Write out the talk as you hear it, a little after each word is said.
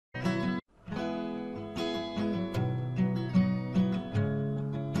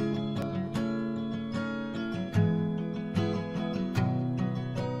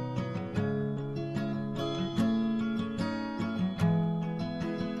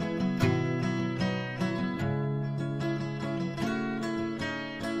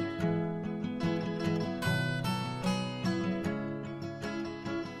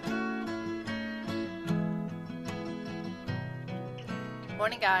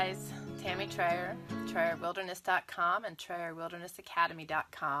Morning guys, Tammy Trayer, TrayerWilderness.com and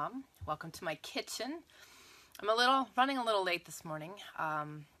TrayerWildernessAcademy.com. Welcome to my kitchen. I'm running a little late this morning.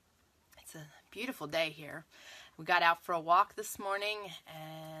 It's a beautiful day here. We got out for a walk this morning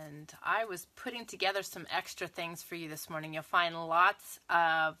and I was putting together some extra things for you this morning. You'll find lots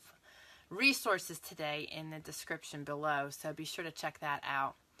of resources today in the description below, so be sure to check that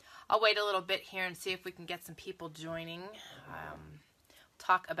out. I'll wait a little bit here and see if we can get some people joining.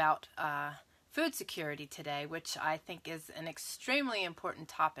 Talk about food security today, which I think is an extremely important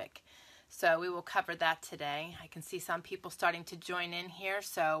topic. So we will cover that today. I can see some people starting to join in here,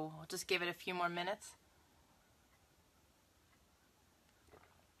 so we'll just give it a few more minutes.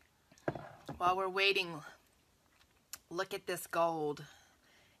 While we're waiting, look at this gold.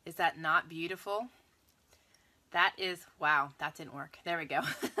 Is that not beautiful? That is, wow, that didn't work. There we go.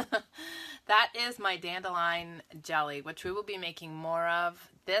 That is my dandelion jelly, which we will be making more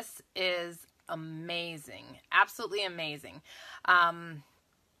of. This is amazing, absolutely amazing.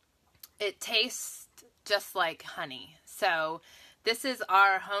 It tastes just like honey. So this is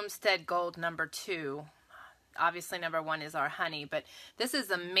our Homestead Gold number 2. Obviously number 1 is our honey, but this is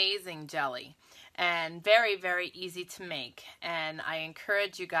amazing jelly and very, very easy to make. And I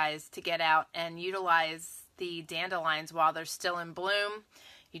encourage you guys to get out and utilize the dandelions while they're still in bloom.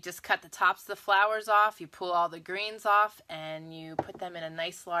 You just cut the tops of the flowers off, you pull all the greens off, and you put them in a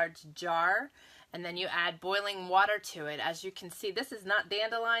nice large jar, and then you add boiling water to it. As you can see, this is not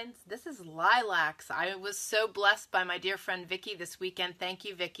dandelions, this is lilacs. I was so blessed by my dear friend Vicki this weekend. Thank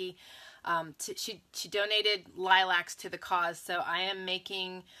you, Vicki. She donated lilacs to the cause, so I am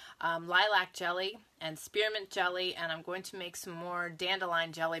making lilac jelly and spearmint jelly, and I'm going to make some more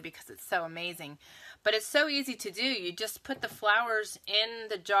dandelion jelly because it's so amazing. But it's so easy to do. You just put the flowers in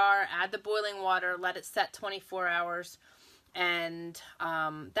the jar, add the boiling water, let it set 24 hours, and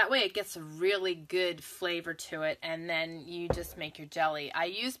that way it gets a really good flavor to it, and then you just make your jelly. I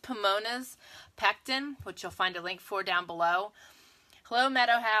use Pomona's pectin, which you'll find a link for down below. Hello,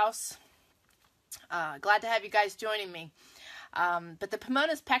 Meadow House. Glad to have you guys joining me. But the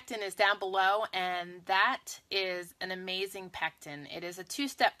Pomona's pectin is down below, and that is an amazing pectin. It is a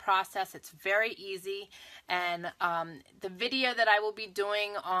 2-step process. It's very easy, and the video that I will be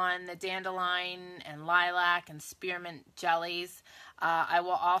doing on the dandelion and lilac and spearmint jellies, I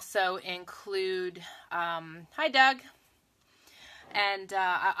will also include, hi Doug, and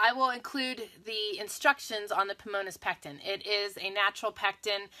I will include the instructions on the Pomona's pectin. It is a natural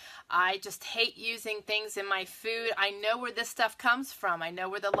pectin. I just hate using things in my food. I know where this stuff comes from. I know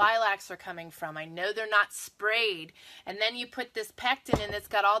where the lilacs are coming from. I know they're not sprayed. And then you put this pectin in that's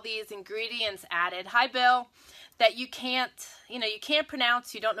got all these ingredients added. Hi, Bill. That you can't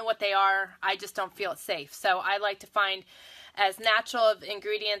pronounce. You don't know what they are. I just don't feel it's safe. So I like to find as natural of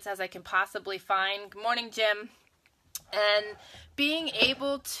ingredients as I can possibly find. Good morning, Jim. And being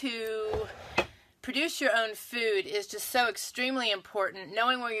able to produce your own food is just so extremely important,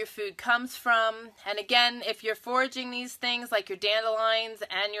 knowing where your food comes from. And again, if you're foraging these things like your dandelions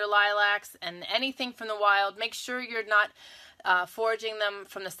and your lilacs and anything from the wild, make sure you're not foraging them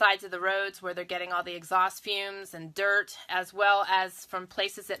from the sides of the roads where they're getting all the exhaust fumes and dirt, as well as from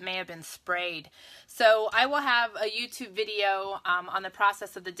places that may have been sprayed. So I will have a YouTube video on the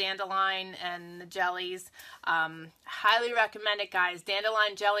process of the dandelion and the jellies. Highly recommend it, guys.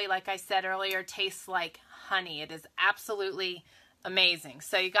 Dandelion jelly, like I said earlier, tastes like honey. It is absolutely amazing.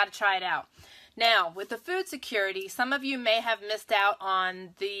 So you got to try it out. Now, with the food security, some of you may have missed out on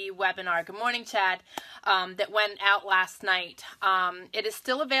the webinar. Good morning, Chad, that went out last night. It is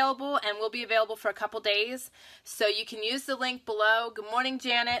still available and will be available for a couple days, so you can use the link below. Good morning,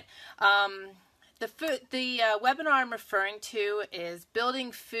 Janet. The webinar I'm referring to is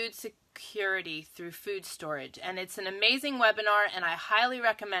Building Food Security Through Food Storage, and it's an amazing webinar, and I highly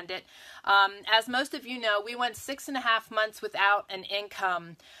recommend it. As most of you know, we went 6.5 months without an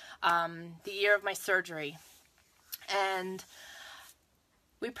income the year of my surgery, and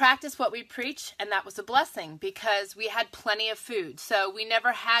we practiced what we preach, and that was a blessing because we had plenty of food. So we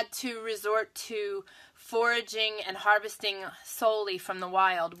never had to resort to foraging and harvesting solely from the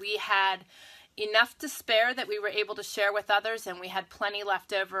wild. We had enough to spare that we were able to share with others, and we had plenty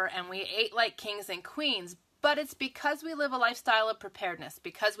left over, and we ate like kings and queens. But it's because we live a lifestyle of preparedness,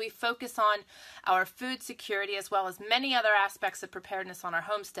 because we focus on our food security as well as many other aspects of preparedness on our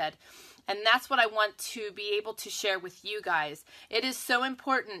homestead. And that's what I want to be able to share with you guys. It is so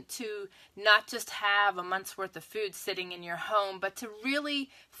important to not just have a month's worth of food sitting in your home, but to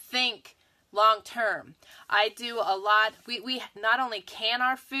really think long term. I do a lot. We not only can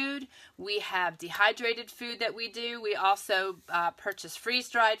our food, we have dehydrated food that we do. We also purchase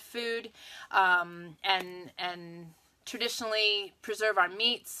freeze-dried food and traditionally preserve our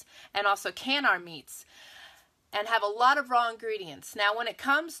meats and also can our meats and have a lot of raw ingredients. Now, when it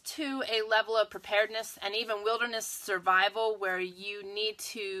comes to a level of preparedness and even wilderness survival where you need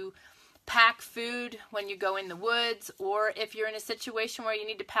to pack food when you go in the woods, or if you're in a situation where you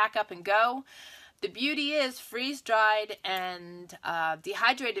need to pack up and go, the beauty is freeze-dried and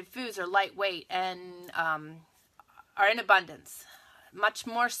dehydrated foods are lightweight and are in abundance, much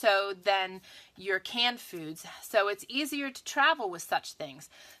more so than your canned foods. So it's easier to travel with such things.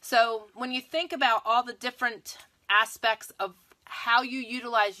 So when you think about all the different aspects of how you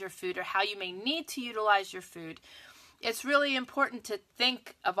utilize your food or how you may need to utilize your food, it's really important to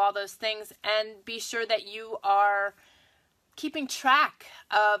think of all those things and be sure that you are keeping track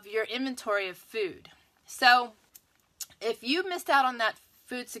of your inventory of food. So if you missed out on that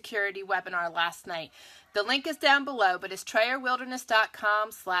food security webinar last night, the link is down below, but it's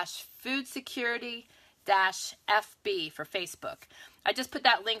TrayerWilderness.com/foodsecurity-FB for Facebook. I just put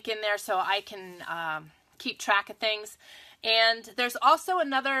that link in there so I can keep track of things. And there's also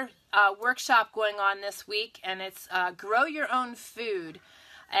another workshop going on this week, and it's Grow Your Own Food.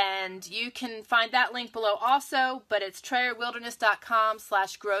 And you can find that link below also, but it's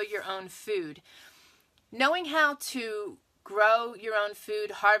TrayerWilderness.com/grow-your-own-food. Knowing how to grow your own food,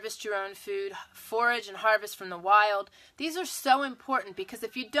 harvest your own food, forage and harvest from the wild, these are so important, because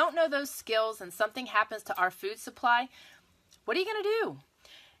if you don't know those skills and something happens to our food supply, what are you going to do?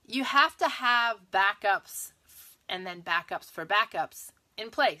 You have to have backups and then backups for backups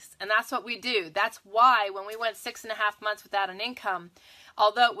in place. And that's what we do. That's why when we went 6.5 months without an income,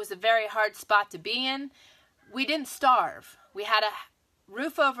 although it was a very hard spot to be in, we didn't starve. We had a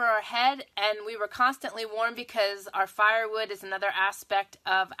roof over our head and we were constantly warm, because our firewood is another aspect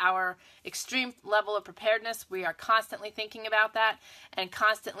of our extreme level of preparedness. We are constantly thinking about that and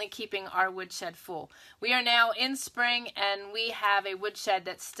constantly keeping our woodshed full. We are now in spring and we have a woodshed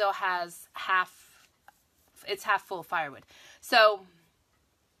that still has half full of firewood. So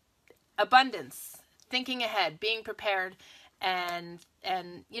abundance, thinking ahead, being prepared, and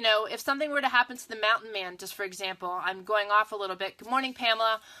you know, if something were to happen to the mountain man, just for example, I'm going off a little bit. Good morning,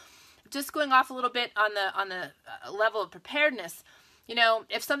 Pamela. Just going off a little bit on the level of preparedness. You know,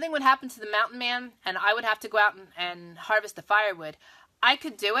 if something would happen to the mountain man and I would have to go out and harvest the firewood, I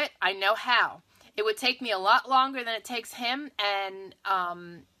could do it. I know how. It would take me a lot longer than it takes him, and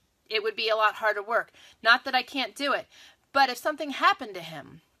it would be a lot harder work. Not that I can't do it, but if something happened to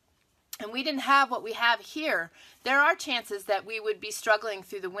him and we didn't have what we have here, there are chances that we would be struggling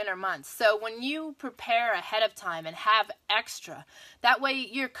through the winter months. So when you prepare ahead of time and have extra, that way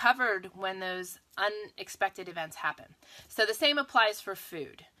you're covered when those unexpected events happen. So the same applies for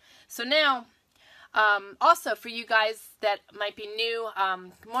food. So now, also for you guys that might be new,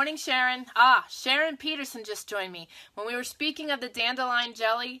 good morning, Sharon. Sharon Peterson just joined me. When we were speaking of the dandelion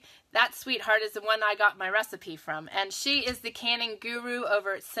jelly, that sweetheart is the one I got my recipe from. And she is the canning guru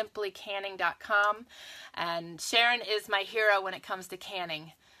over at simplycanning.com. And Sharon is my hero when it comes to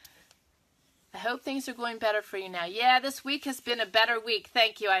canning. I hope things are going better for you now. Yeah, this week has been a better week.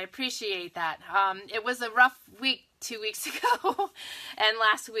 Thank you. I appreciate that. It was a rough week 2 weeks ago and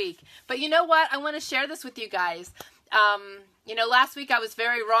last week. But you know what? I want to share this with you guys. You know, last week I was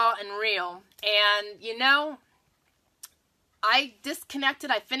very raw and real. And, you know, I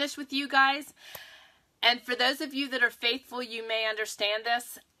disconnected. I finished with you guys. And for those of you that are faithful, you may understand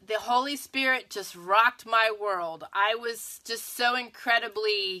this. The Holy Spirit just rocked my world. I was just so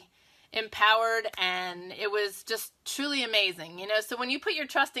incredibly empowered, and it was just truly amazing. You know, so when you put your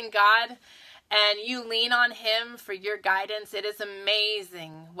trust in God and you lean on Him for your guidance, it is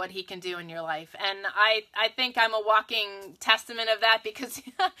amazing what He can do in your life. And I think I'm a walking testament of that, because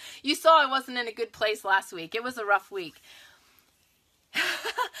you saw I wasn't in a good place last week. It was a rough week.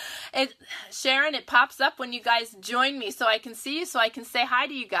 Sharon, it pops up when you guys join me so I can see you, so I can say hi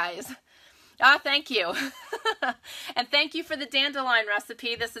to you guys. Thank you. And thank you for the dandelion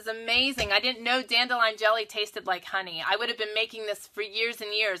recipe. This is amazing. I didn't know dandelion jelly tasted like honey. I would have been making this for years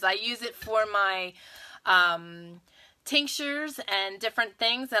and years. I use it for my tinctures and different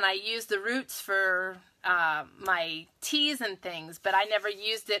things, and I use the roots for my teas and things, but I never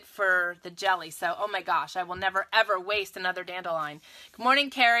used it for the jelly. So, oh my gosh, I will never ever waste another dandelion. Good morning,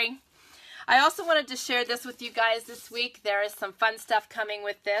 Carrie. I also wanted to share this with you guys this week. There is some fun stuff coming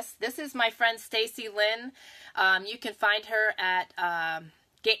with this. This is my friend Stacy Lynn. You can find her at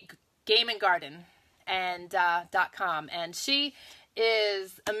gameandgarden.com, and she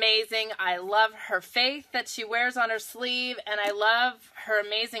is amazing. I love her faith that she wears on her sleeve, and I love her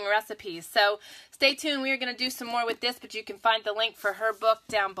amazing recipes. So stay tuned. We are going to do some more with this, but you can find the link for her book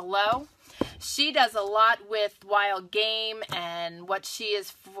down below. She does a lot with wild game and what she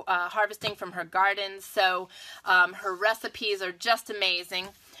is harvesting from her gardens. So her recipes are just amazing.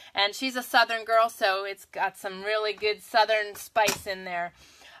 And she's a Southern girl, so it's got some really good Southern spice in there.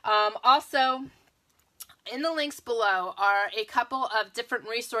 Also, in the links below are a couple of different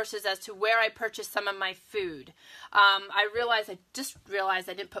resources as to where I purchase some of my food. I just realized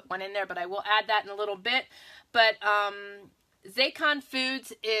I didn't put one in there, but I will add that in a little bit. But Zacon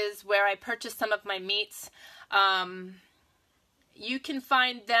Foods is where I purchase some of my meats. You can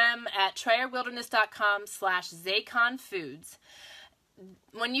find them at TrayerWilderness.com/Zacon Foods.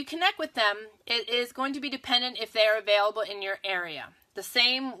 When you connect with them, it is going to be dependent if they are available in your area. The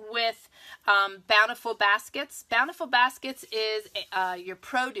same with Bountiful Baskets. Bountiful Baskets is your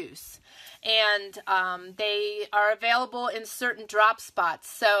produce, and they are available in certain drop spots.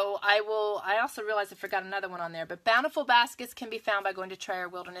 So I also realized I forgot another one on there, but Bountiful Baskets can be found by going to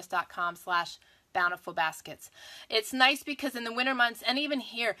TrayerWilderness.com/Bountiful Baskets. It's nice because in the winter months, and even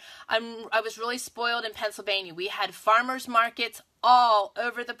here, I was really spoiled in Pennsylvania. We had farmers markets all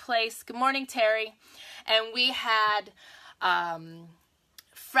over the place. Good morning, Terry. And we had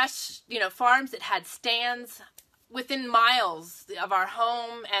fresh, farms that had stands within miles of our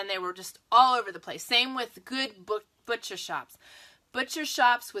home, and they were just all over the place. Same with good butcher shops. Butcher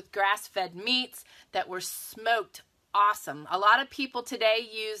shops with grass-fed meats that were smoked awesome. A lot of people today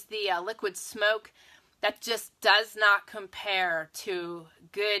use the liquid smoke. That just does not compare to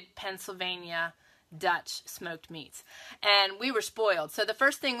good Pennsylvania Dutch smoked meats. And we were spoiled. So the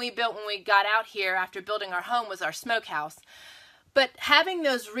first thing we built when we got out here after building our home was our smokehouse. But having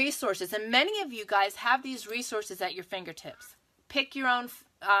those resources, and many of you guys have these resources at your fingertips. Pick your own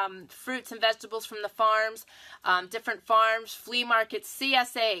fruits and vegetables from the farms, different farms, flea markets,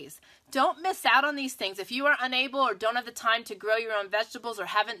 CSAs. Don't miss out on these things. If you are unable or don't have the time to grow your own vegetables or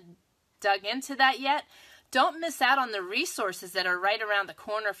haven't dug into that yet, don't miss out on the resources that are right around the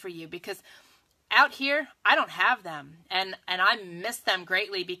corner for you, because out here, I don't have them, and I miss them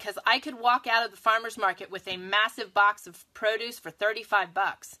greatly, because I could walk out of the farmer's market with a massive box of produce for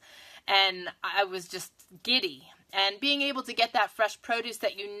 $35, and I was just giddy. And being able to get that fresh produce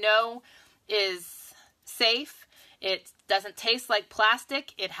that you know is safe, it doesn't taste like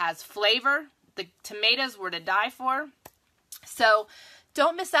plastic, it has flavor, the tomatoes were to die for. So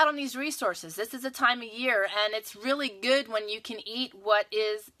don't miss out on these resources. This is a time of year, and it's really good when you can eat what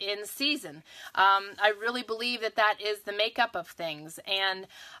is in season. I really believe that is the makeup of things. And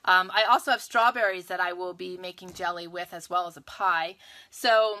I also have strawberries that I will be making jelly with, as well as a pie.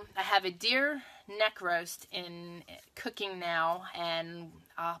 So I have a deer neck roast in cooking now, and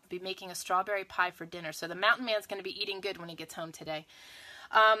I'll be making a strawberry pie for dinner. So the mountain man's going to be eating good when he gets home today.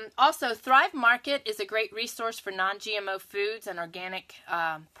 Also, Thrive Market is a great resource for non-GMO foods and organic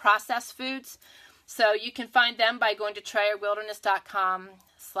processed foods. So you can find them by going to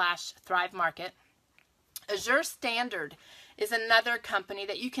TrayerWilderness.com/Thrive Market. Azure Standard is another company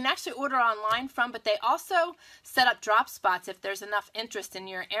that you can actually order online from, but they also set up drop spots if there's enough interest in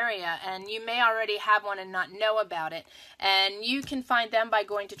your area, and you may already have one and not know about it. And you can find them by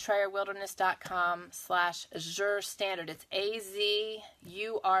going to TrayerWilderness.com/Azure Standard. It's AZURE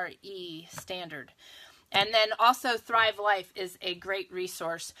Standard. And then also Thrive Life is a great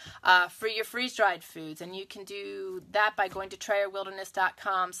resource for your freeze-dried foods, and you can do that by going to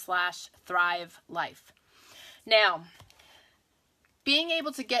TrayerWilderness.com/Thrive Life. Now, being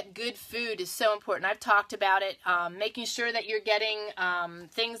able to get good food is so important. I've talked about it. Making sure that you're getting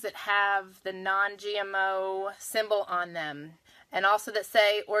things that have the non-GMO symbol on them, and also that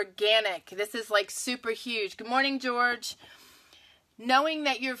say organic. This is like super huge. Good morning, George. Knowing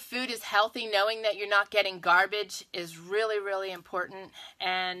that your food is healthy, knowing that you're not getting garbage is really, really important.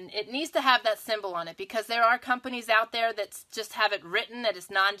 And it needs to have that symbol on it, because there are companies out there that just have it written that it's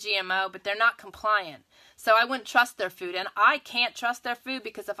non-GMO, but they're not compliant. So I wouldn't trust their food, and I can't trust their food,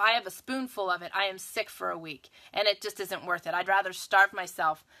 because if I have a spoonful of it, I am sick for a week, and it just isn't worth it. I'd rather starve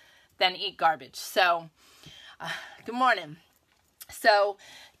myself than eat garbage. So, good morning. So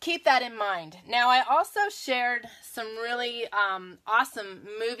keep that in mind. Now, I also shared some really awesome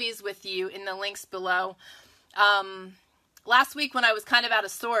movies with you in the links below. Last week, when I was kind of out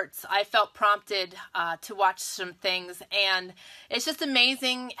of sorts, I felt prompted to watch some things, and it's just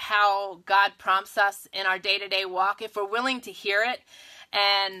amazing how God prompts us in our day-to-day walk if we're willing to hear it.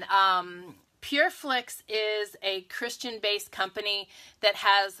 And PureFlix is a Christian-based company that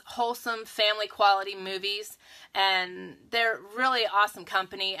has wholesome family quality movies, and they're really awesome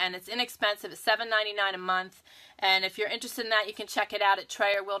company, and it's inexpensive. It's $7.99 a month, and if you're interested in that, you can check it out at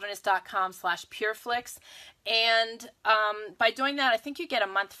TrayerWilderness.com/PureFlix, and by doing that, I think you get a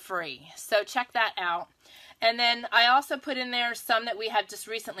month free, so check that out. And then I also put in there some that we have just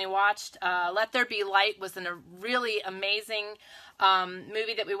recently watched. Let There Be Light was a really amazing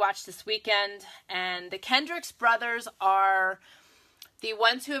movie that we watched this weekend. And the Kendricks brothers are the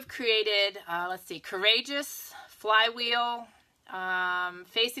ones who have created, let's see, Courageous, Flywheel,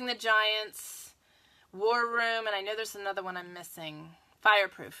 Facing the Giants, War Room, and I know there's another one I'm missing,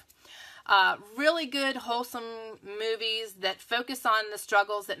 Fireproof. Really good, wholesome movies that focus on the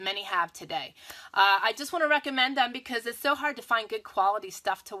struggles that many have today. I just want to recommend them because it's so hard to find good quality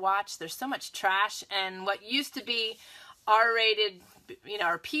stuff to watch. There's so much trash, and what used to be R-rated,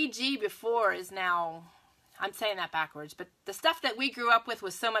 or PG before is now, I'm saying that backwards, but the stuff that we grew up with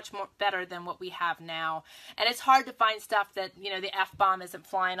was so much more better than what we have now. And it's hard to find stuff that, the F-bomb isn't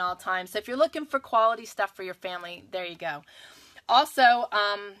flying all the time. So if you're looking for quality stuff for your family, there you go. Also,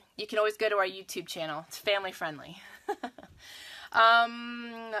 you can always go to our YouTube channel. It's family friendly.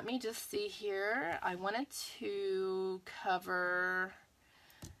 Let me just see here. I wanted to cover...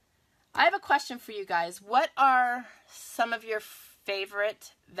 I have a question for you guys. What are some of your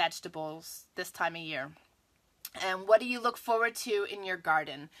favorite vegetables this time of year? And what do you look forward to in your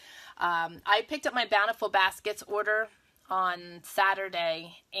garden? I picked up my Bountiful Baskets order on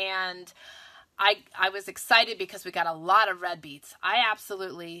Saturday, and I was excited because we got a lot of red beets. I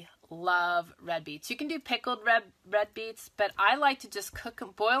absolutely love red beets. You can do pickled red beets, but I like to just cook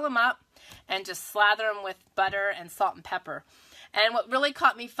them, boil them up, and just slather them with butter and salt and pepper. And what really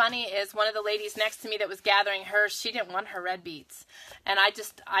caught me funny is one of the ladies next to me that was gathering hers, she didn't want her red beets. And I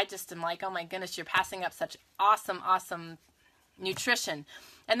just am like, oh my goodness, you're passing up such awesome nutrition.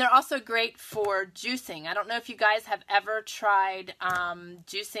 And they're also great for juicing. I don't know if you guys have ever tried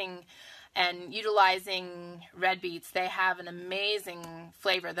juicing and utilizing red beets. They have an amazing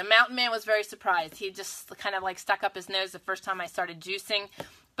flavor. The Mountain Man was very surprised. He just kind of like stuck up his nose the first time I started juicing.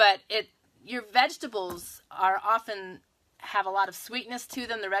 But your vegetables are often have a lot of sweetness to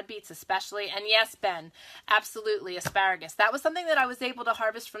them, the red beets especially. And yes, Ben, absolutely, asparagus. That was something that I was able to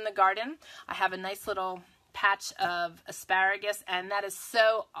harvest from the garden. I have a nice little patch of asparagus, and that is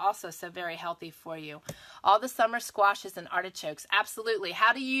also so very healthy for you. All the summer squashes and artichokes, absolutely.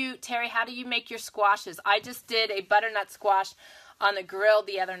 Terry, how do you make your squashes? I just did a butternut squash on the grill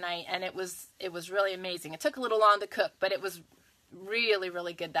the other night, and it was really amazing. It took a little long to cook, but it was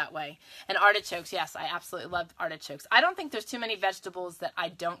really good that way. And artichokes, yes, I absolutely love artichokes. I don't think there's too many vegetables that I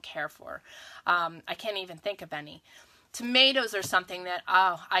don't care for. I can't even think of any. Tomatoes are something that,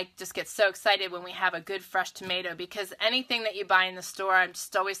 I just get so excited when we have a good fresh tomato, because anything that you buy in the store, I'm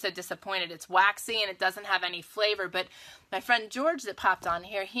just always so disappointed. It's waxy and it doesn't have any flavor. But my friend George that popped on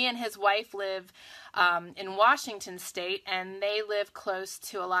here, he and his wife live in Washington State, and they live close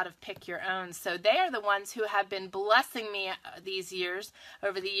to a lot of pick your own. So they are the ones who have been blessing me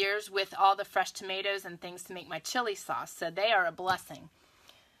over the years with all the fresh tomatoes and things to make my chili sauce. So they are a blessing.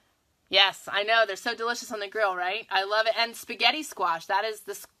 Yes, I know. They're so delicious on the grill, right? I love it. And spaghetti squash. That is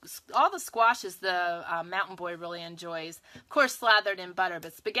all the squashes the Mountain Boy really enjoys. Of course, slathered in butter.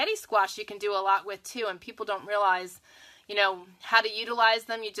 But spaghetti squash you can do a lot with, too. And people don't realize, how to utilize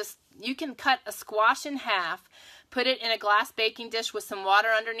them. You can cut a squash in half, put it in a glass baking dish with some water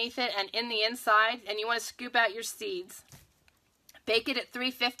underneath it, and in the inside, and you want to scoop out your seeds. Bake it at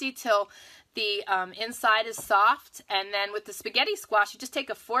 350 till the inside is soft, and then with the spaghetti squash, you just take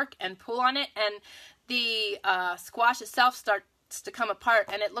a fork and pull on it, and the squash itself starts to come apart,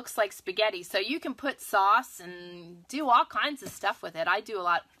 and it looks like spaghetti. So you can put sauce and do all kinds of stuff with it. I do a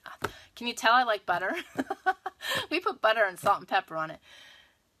lot. Can you tell I like butter? We put butter and salt and pepper on it.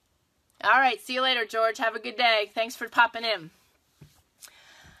 All right, see you later, George. Have a good day. Thanks for popping in.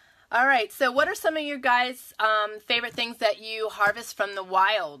 All right, so what are some of your guys' favorite things that you harvest from the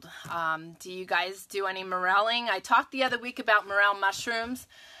wild? Do you guys do any morelling? I talked the other week about morel mushrooms,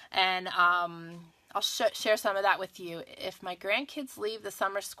 and I'll share some of that with you. If my grandkids leave the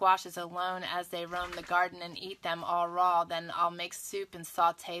summer squashes alone as they roam the garden and eat them all raw, then I'll make soup and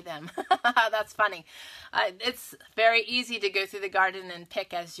saute them. That's funny. It's very easy to go through the garden and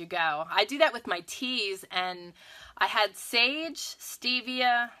pick as you go. I do that with my teas, and I had sage,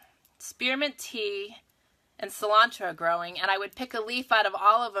 stevia, spearmint tea, and cilantro growing, and I would pick a leaf out of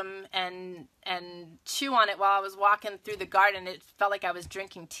all of them and chew on it while I was walking through the garden. It felt like I was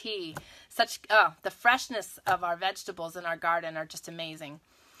drinking tea. The freshness of our vegetables in our garden are just amazing.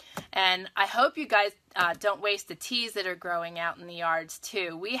 And I hope you guys don't waste the teas that are growing out in the yards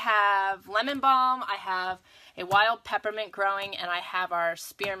too. We have lemon balm, I have a wild peppermint growing, and I have our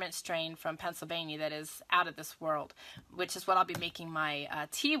spearmint strain from Pennsylvania that is out of this world, which is what I'll be making my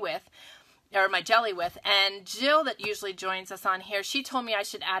tea with, or my jelly with. And Jill, that usually joins us on here, she told me I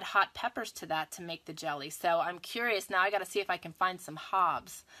should add hot peppers to that to make the jelly. So I'm curious now. I got to see if I can find some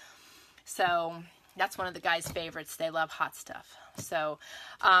Hobbs. So that's one of the guys' favorites. They love hot stuff. So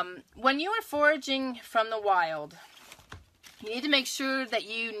when you are foraging from the wild, you need to make sure that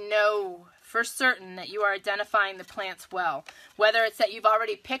you know for certain that you are identifying the plants well. Whether it's that you've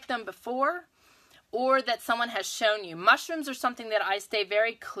already picked them before or that someone has shown you. Mushrooms are something that I stay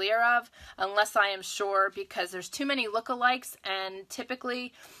very clear of unless I am sure, because there's too many lookalikes, and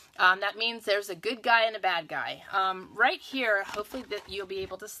typically that means there's a good guy and a bad guy. Right here, hopefully that you'll be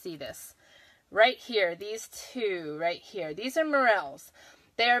able to see this. Right here, these two right here, these are morels.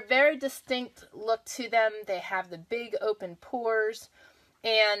 They are very distinct look to them. They have the big open pores.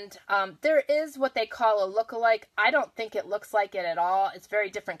 And there is what they call a lookalike. I don't think it looks like it at all. It's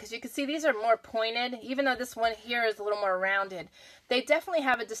very different because you can see these are more pointed, even though this one here is a little more rounded. They definitely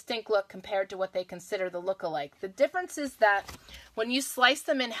have a distinct look compared to what they consider the lookalike. The difference is that when you slice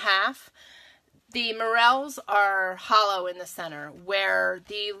them in half, the morels are hollow in the center, where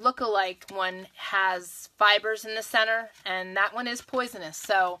the lookalike one has fibers in the center, and that one is poisonous.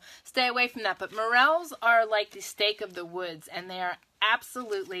 So stay away from that. But morels are like the steak of the woods, and they are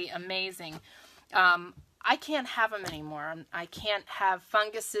absolutely amazing. I can't have them anymore. I can't have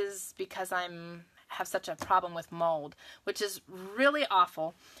funguses because I have such a problem with mold, which is really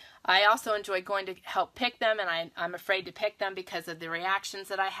awful. I also enjoy going to help pick them, and I'm afraid to pick them because of the reactions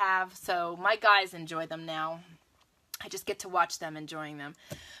that I have. So my guys enjoy them now. I just get to watch them enjoying them.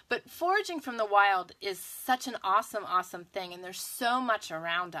 But foraging from the wild is such an awesome, awesome thing, and there's so much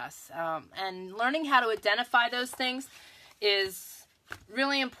around us. And learning how to identify those things is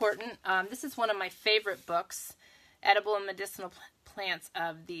really important. This is one of my favorite books, Edible and Medicinal Plants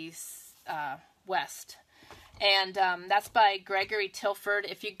of the West. And that's by Gregory Tilford.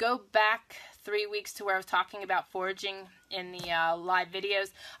 If you go back 3 weeks to where I was talking about foraging in the live videos,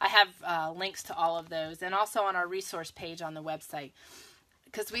 I have links to all of those, and also on our resource page on the website,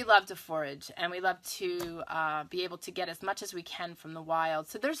 because we love to forage and we love to be able to get as much as we can from the wild.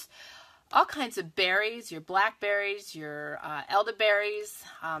 So there's all kinds of berries, your blackberries, your elderberries.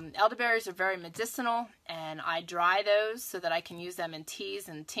 Elderberries are very medicinal, and I dry those so that I can use them in teas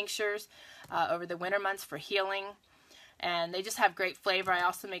and tinctures over the winter months for healing. And they just have great flavor. I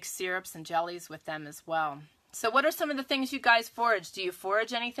also make syrups and jellies with them as well. So what are some of the things you guys forage? Do you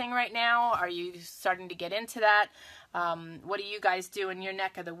forage anything right now? Are you starting to get into that? What do you guys do in your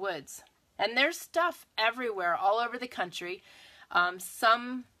neck of the woods? And there's stuff everywhere, all over the country.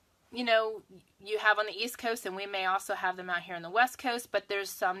 Some, you know, you have on the East Coast, and we may also have them out here on the West Coast, but there's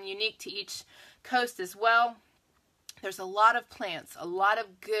some unique to each coast as well. There's a lot of plants, a lot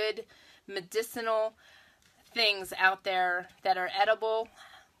of good medicinal things out there that are edible,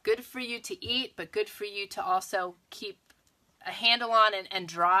 good for you to eat, but good for you to also keep a handle on and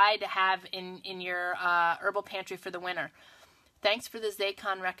dry to have in your herbal pantry for the winter. Thanks for the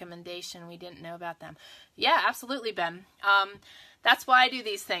Zaycon recommendation. We didn't know about them. Yeah, absolutely, Ben. That's why I do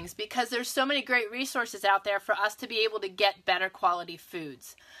these things, because there's so many great resources out there for us to be able to get better quality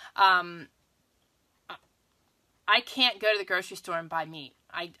foods. I can't go to the grocery store and buy meat.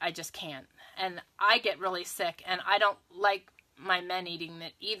 I just can't. And I get really sick, and I don't like my men eating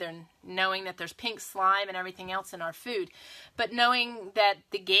it either, knowing that there's pink slime and everything else in our food. But knowing that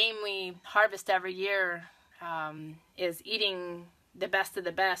the game we harvest every year is eating the best of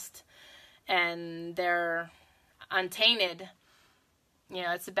the best, and they're untainted, you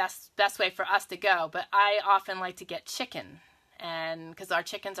know, it's the best way for us to go. But I often like to get chicken, and because our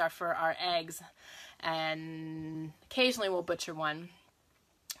chickens are for our eggs, and occasionally we'll butcher one,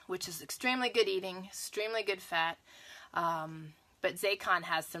 which is extremely good eating, extremely good fat. But Zaycon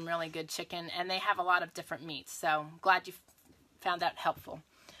has some really good chicken, and they have a lot of different meats. So I'm glad you found that helpful.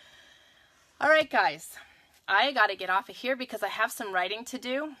 All right, guys. I got to get off of here because I have some writing to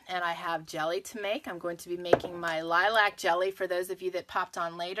do, and I have jelly to make. I'm going to be making my lilac jelly for those of you that popped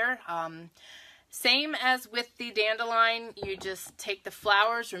on later. Same as with the dandelion, you just take the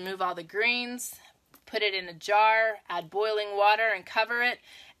flowers, remove all the greens, put it in a jar, add boiling water and cover it,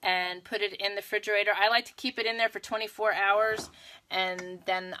 and put it in the refrigerator. I like to keep it in there for 24 hours, and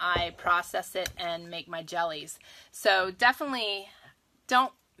then I process it and make my jellies. So definitely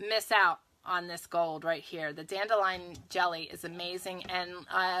don't miss out on this gold right here. The dandelion jelly is amazing, and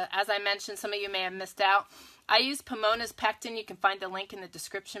as I mentioned, some of you may have missed out. I use Pomona's pectin. You can find the link in the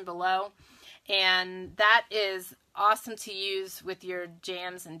description below. And that is awesome to use with your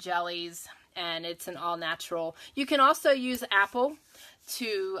jams and jellies, and it's an all-natural. You can also use apple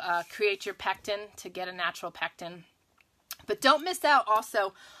to create your pectin, to get a natural pectin. But don't miss out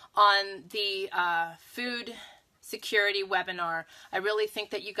also on the food security webinar. I really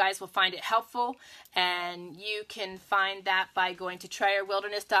think that you guys will find it helpful, and you can find that by going to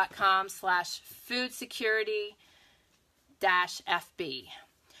trayerwilderness.com/foodsecurity-fb.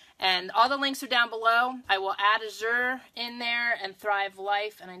 And all the links are down below. I will add Azure in there and Thrive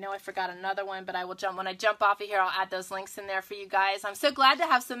Life. And I know I forgot another one, but I will when I jump off of here, I'll add those links in there for you guys. I'm so glad to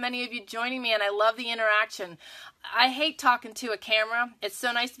have so many of you joining me, and I love the interaction. I hate talking to a camera. It's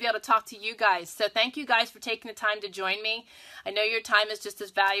so nice to be able to talk to you guys. So thank you guys for taking the time to join me. I know your time is just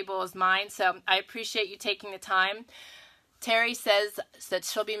as valuable as mine, so I appreciate you taking the time. Terry says that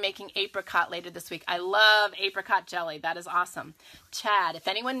she'll be making apricot later this week. I love apricot jelly. That is awesome. Chad, if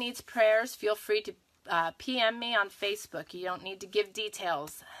anyone needs prayers, feel free to PM me on Facebook. You don't need to give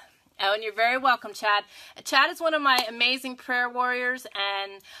details. Oh, and you're very welcome, Chad. Chad is one of my amazing prayer warriors,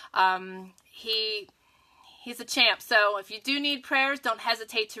 and he's a champ. So if you do need prayers, don't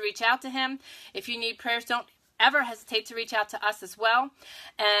hesitate to reach out to him. If you need prayers, don't ever hesitate to reach out to us as well.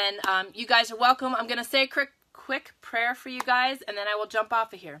 And you guys are welcome. I'm going to say a quick prayer for you guys, and then I will jump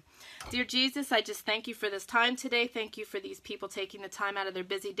off of here. Dear Jesus, I just thank you for this time today. Thank you for these people taking the time out of their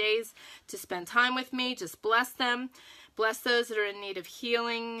busy days to spend time with me. Just bless them. Bless those that are in need of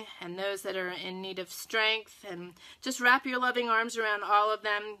healing and those that are in need of strength, and just wrap your loving arms around all of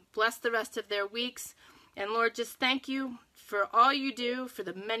them. Bless the rest of their weeks. And Lord, just thank you for all you do, for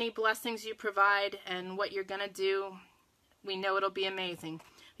the many blessings you provide, and what you're going to do. We know it'll be amazing.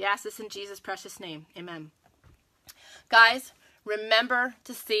 We ask this in Jesus' precious name. Amen. Guys, remember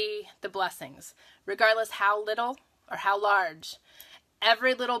to see the blessings, regardless how little or how large.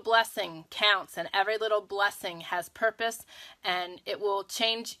 Every little blessing counts, and every little blessing has purpose, and it will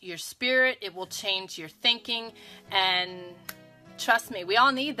change your spirit. It will change your thinking, and trust me, we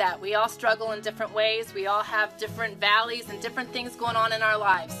all need that. We all struggle in different ways. We all have different valleys and different things going on in our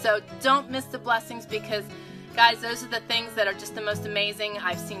lives. So don't miss the blessings, because guys, those are the things that are just the most amazing.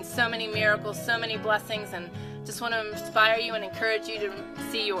 I've seen so many miracles, so many blessings, and just want to inspire you and encourage you to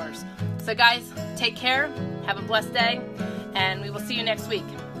see yours. So guys, take care, have a blessed day, and we will see you next week.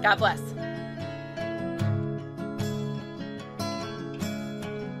 God bless.